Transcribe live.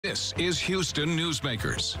This is Houston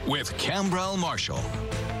Newsmakers with Cambrell Marshall.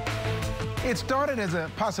 It started as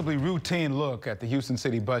a possibly routine look at the Houston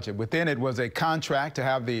city budget. Within it was a contract to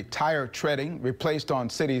have the tire treading replaced on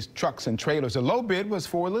city's trucks and trailers. The low bid was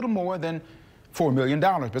for a little more than $4 million,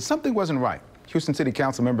 but something wasn't right. Houston City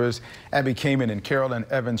Council members Abby Kamin and Carolyn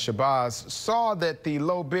Evans-Shabazz saw that the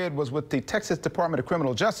low bid was with the Texas Department of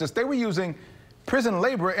Criminal Justice. They were using prison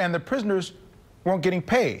labor and the prisoners weren't getting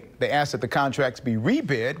paid. They asked that the contracts be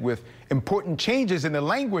rebid with important changes in the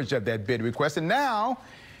language of that bid request, and now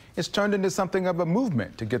it's turned into something of a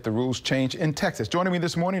movement to get the rules changed in Texas. Joining me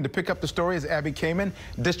this morning to pick up the story is Abby Kamin,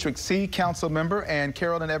 District C Council member, and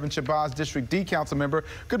Carolyn Evans-Shabazz, District D Council member.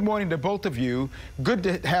 Good morning to both of you. Good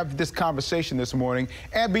to have this conversation this morning.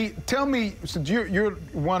 Abby, tell me, since you're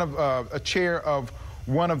one of a chair of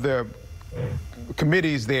one of the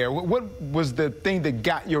committees there, what was the thing that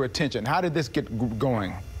got your attention? How did this get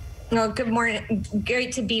going? Well, good morning.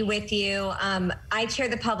 Great to be with you. I chair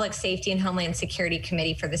the Public Safety and Homeland Security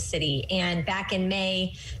Committee for the city. And back in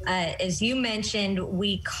May, as you mentioned,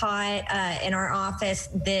 we caught in our office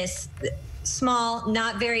this small,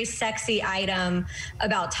 not very sexy item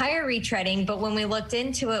about tire retreading. But when we looked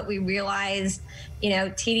into it, we realized,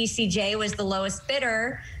 TDCJ was the lowest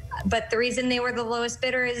bidder. But the reason they were the lowest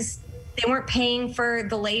bidder is they weren't paying for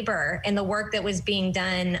the labor and the work that was being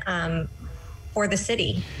done for the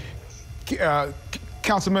city.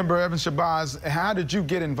 Councilmember Evans-Shabazz, how did you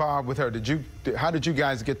get involved with her? How did you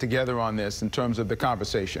guys get together on this in terms of the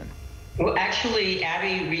conversation? Well, actually,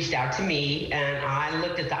 Abby reached out to me, and I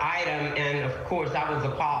looked at the item, and of course, I was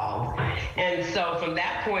appalled. And so from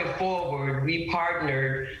that point forward, we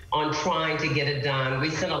partnered on trying to get it done. We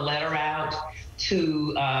sent a letter out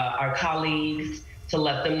to our colleagues to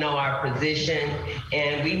let them know our position,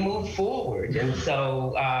 and we moved forward. And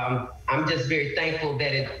so I'm just very thankful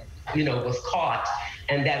that it was caught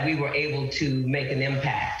and that we were able to make an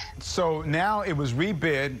impact. So now it was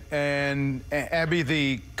rebid, and Abby,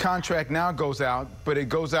 the contract now goes out, but it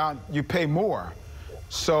goes out, you pay more.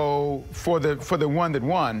 So for the one that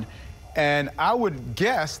won, and I would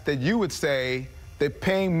guess that you would say that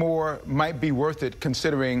paying more might be worth it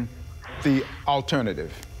considering the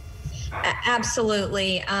alternative.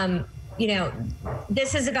 Absolutely.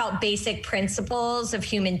 This is about basic principles of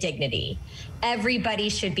human dignity. Everybody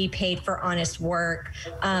should be paid for honest work,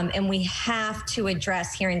 and we have to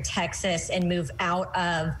address here in Texas and move out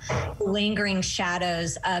of lingering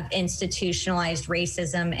shadows of institutionalized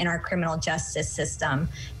racism in our criminal justice system.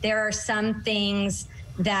 There are some things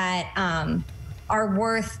that are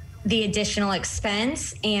worth the additional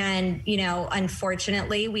expense. And,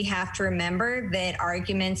 unfortunately, we have to remember that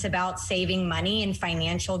arguments about saving money and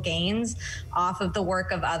financial gains off of the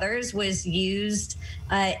work of others was used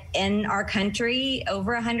in our country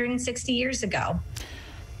over 160 years ago.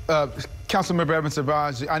 Councilmember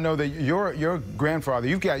Evans-Shabazz, I know that your grandfather,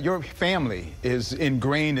 your family is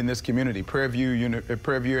ingrained in this community. Prairie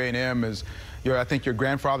View A&M is I think your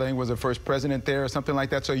grandfather was the first president there or something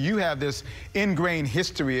like that. So you have this ingrained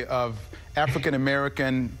history of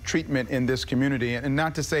African-American treatment in this community. And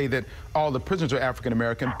not to say that all the prisoners are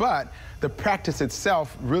African-American, but the practice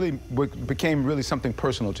itself really became really something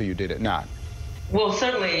personal to you, did it not? Well,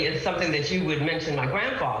 certainly it's something that you would mention my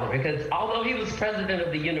grandfather, because although he was president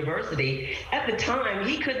of the university, at the time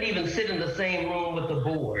he couldn't even sit in the same room with the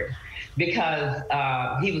board because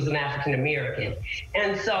he was an African American.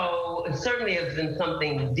 And so it certainly has been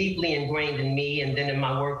something deeply ingrained in me and then in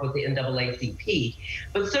my work with the NAACP.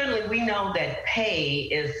 But certainly we know that pay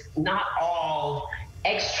is not all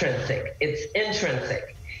extrinsic, it's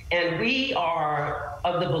intrinsic. And we are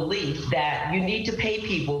of the belief that you need to pay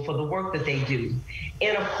people for the work that they do.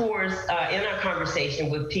 And of course, in our conversation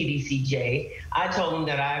with TDCJ, I told them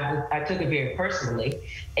that I took it very personally,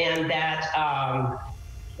 and that, I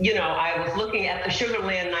was looking at the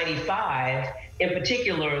Sugarland 95, in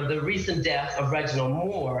particular, the recent death of Reginald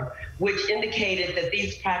Moore, which indicated that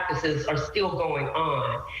these practices are still going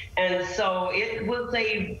on. And so it was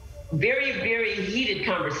a very, very heated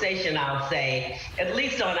conversation, I'll say, at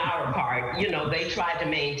least on our part. They tried to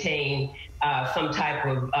maintain some type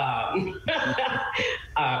of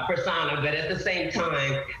persona, but at the same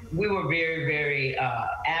time, we were very, very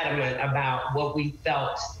adamant about what we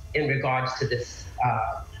felt in regards to this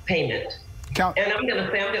payment. And I'm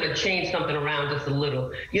going to change something around just a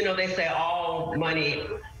little. They say all money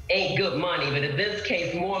ain't good money, but in this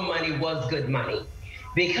case, more money was good money,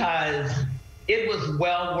 because it was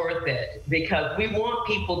well worth it, because we want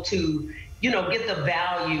people to, get the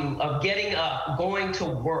value of getting up, going to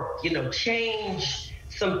work, change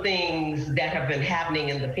some things that have been happening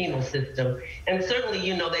in the penal system. And certainly,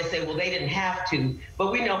 you know, they say, well, they didn't have to,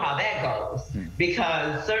 but we know how that goes,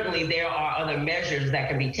 because certainly there are other measures that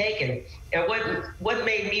can be taken. And what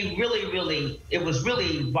made me it was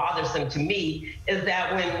really bothersome to me is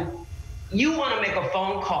that when you want to make a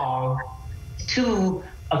phone call to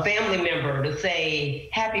a family member to say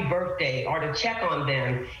happy birthday or to check on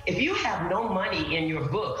them, if you have no money in your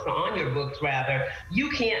books, or on your books rather, you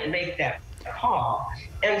can't make that call.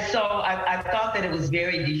 And so I thought that it was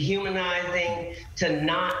very dehumanizing to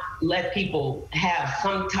not let people have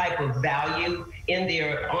some type of value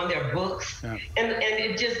on their books. Yeah. And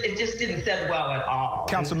it just didn't set well at all.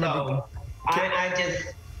 Councilmember, so I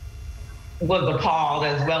just was appalled,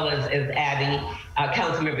 as well as Abby,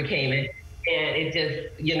 Councilmember Kamin. And it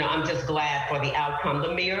just, you know, I'm just glad for the outcome.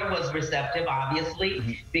 The mayor was receptive,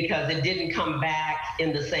 obviously, because it didn't come back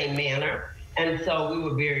in the same manner. And so we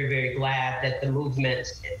were very, very glad that the movement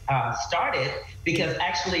started, because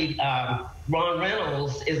actually Ron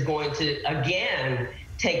Reynolds is going to, again,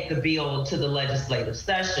 take the bill to the legislative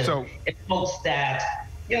session. So, in hopes that,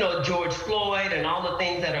 you know, George Floyd and all the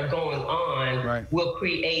things that are going on will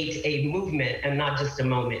create a movement and not just a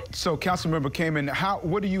moment. So, Councilmember Kamin,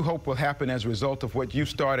 what do you hope will happen as a result of what you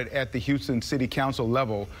started at the Houston City Council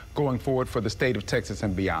level going forward for the state of Texas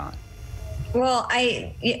and beyond? Well,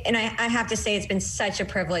 I have to say it's been such a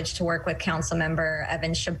privilege to work with Councilmember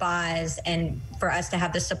Evan Shabazz, and for us to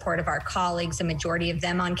have the support of our colleagues, a majority of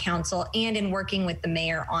them on council, and in working with the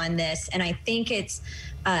mayor on this. And I think it's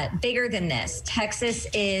bigger than this. Texas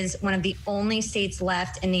is one of the only states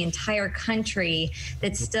left in the entire country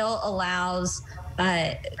that still allows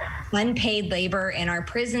unpaid labor in our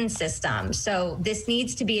prison system. So this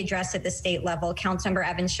needs to be addressed at the state level. Councilmember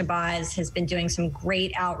Evan Shabazz has been doing some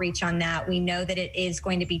great outreach on that. We know that it is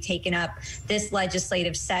going to be taken up this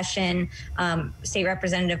legislative session. State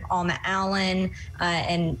Representative Alma Allen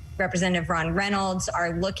and Representative Ron Reynolds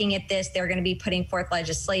are looking at this. They're going to be putting forth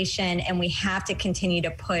legislation, and we have to continue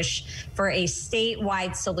to push for a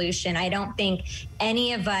statewide solution. I don't think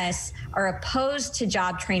any of us are opposed to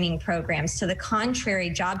job training programs. To the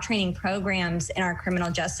contrary, job training programs in our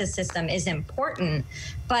criminal justice system is important,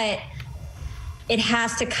 but it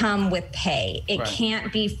has to come with pay. It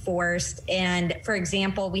can't be forced. And for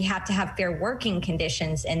example, we have to have fair working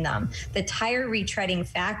conditions in them. The tire retreading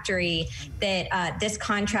factory that this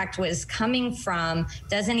contract was coming from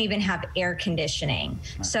doesn't even have air conditioning.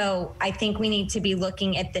 So I think we need to be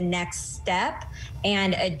looking at the next step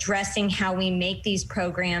and addressing how we make these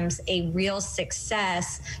programs a real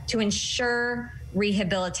success to ensure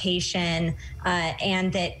rehabilitation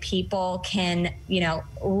and that people can, you know,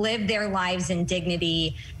 live their lives in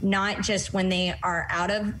dignity, not just when they are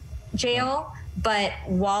out of jail, but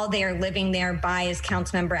while they are living there by, as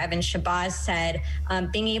Councilmember Evan Shabazz said,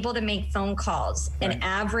 being able to make phone calls. An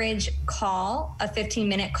average call, a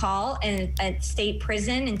 15-minute call in a state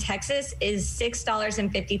prison in Texas is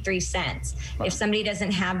 $6.53. If somebody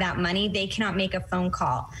doesn't have that money, they cannot make a phone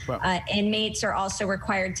call. Inmates are also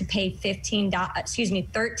required to pay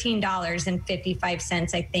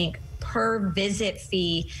 $13.55, I think, per visit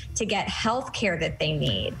fee to get health care that they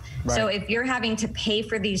need. So if you're having to pay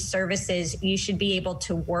for these services, you should be able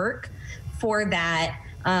to work for that.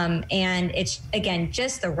 And it's, again,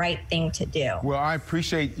 just the right thing to do. Well, I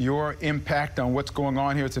appreciate your impact on what's going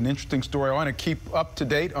on here. It's an interesting story. I want to keep up to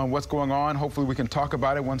date on what's going on. Hopefully we can talk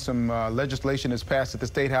about it once some legislation is passed at the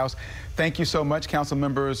State House. Thank you so much, Council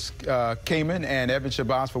Members Kamin and Evan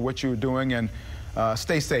Shabazz, for what you're doing, and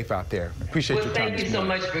stay safe out there. Appreciate your time. Thank you so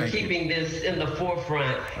much for keeping this in the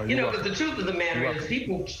forefront. You know, because the truth of the matter is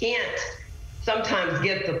people can't sometimes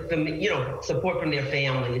get the support from their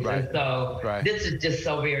families. And so this is just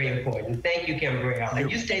so very important. Thank you, Cambrell.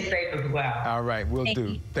 And you stay safe as well. All right, we'll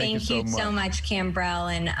do. Thank you so much,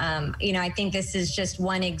 Cambrell. And, you know, I think this is just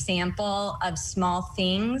one example of small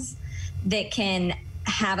things that can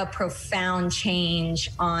have a profound change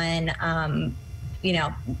on, you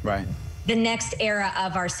know, the next era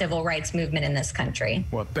of our civil rights movement in this country.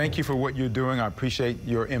 Well, thank you for what you're doing. I appreciate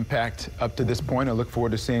your impact up to this point. I look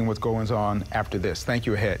forward to seeing what's going on after this. Thank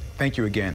you again.